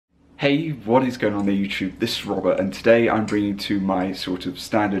Hey, what is going on there YouTube? This is Robert, and today I'm bringing to my sort of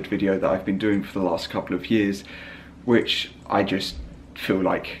standard video that I've been doing for the last couple of years, which I just feel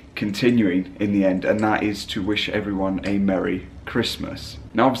like continuing in the end, and that is to wish everyone a Merry Christmas.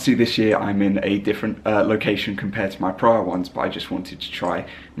 Now obviously this year I'm in a different location compared to my prior ones, but I just wanted to try and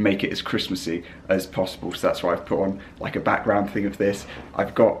make it as Christmassy as possible, so that's why I've put on like a background thing of this.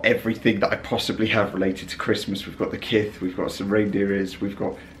 I've got everything that I possibly have related to Christmas. We've got the kith, we've got some reindeer ears, we've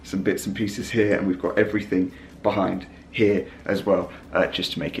got some bits and pieces here, and we've got everything behind here as well,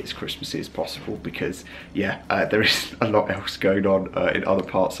 just to make it as Christmassy as possible, because yeah, there is a lot else going on in other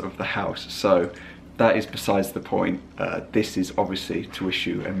parts of the house. So that is besides the point. This is obviously to wish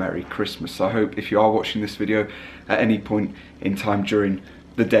you a Merry Christmas. So I hope if you are watching this video at any point in time during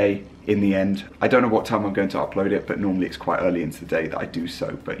the day, in the end, I don't know what time I'm going to upload it, but normally it's quite early into the day that I do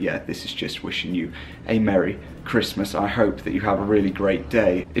so. But yeah, this is just wishing you a Merry Christmas. I hope that you have a really great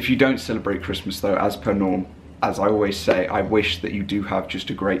day. If you don't celebrate Christmas though, as per norm, as I always say, I wish that you do have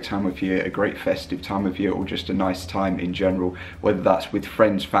just a great time of year, a great festive time of year, or just a nice time in general, whether that's with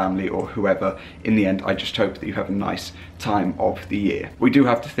friends, family, or whoever. In the end, I just hope that you have a nice time of the year. We do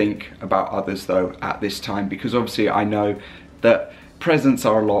have to think about others though at this time, because obviously I know that presents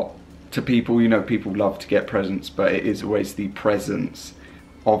are a lot to people. You know, people love to get presents, but it is always the presence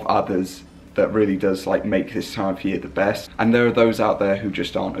of others that really does like make this time of year the best. And there are those out there who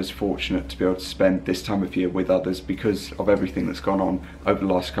just aren't as fortunate to be able to spend this time of year with others because of everything that's gone on over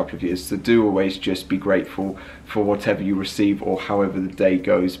the last couple of years. So do always just be grateful for whatever you receive or however the day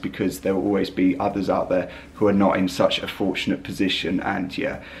goes, because there will always be others out there who are not in such a fortunate position. And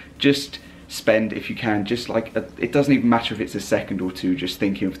yeah, just spend, if you can, just like it doesn't even matter if it's a second or two, just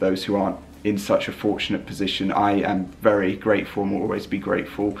thinking of those who aren't in such a fortunate position. I am very grateful and will always be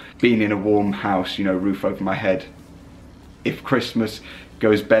grateful. Being in a warm house, you know, roof over my head. If Christmas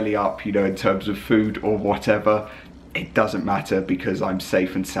goes belly up, you know, in terms of food or whatever, it doesn't matter because I'm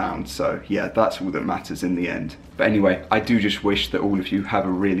safe and sound. So yeah, that's all that matters in the end. But anyway, I do just wish that all of you have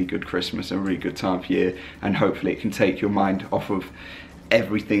a really good Christmas, a really good time of year, and hopefully it can take your mind off of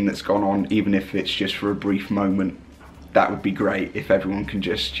everything that's gone on, even if it's just for a brief moment. That would be great if everyone can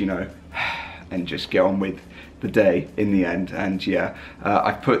just, you know, and just get on with the day in the end. And yeah,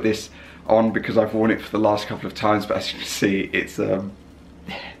 I've put this on because I've worn it for the last couple of times, but as you can see, it's I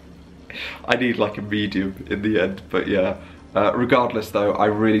need like a medium in the end. But yeah, regardless though, I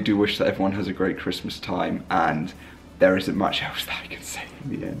really do wish that everyone has a great Christmas time, and there isn't much else that I can say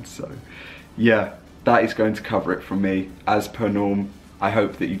in the end. So yeah, that is going to cover it from me. As per norm, I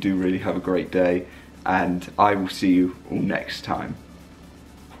hope that you do really have a great day, and I will see you all next time.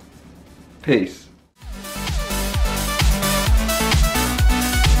 Peace.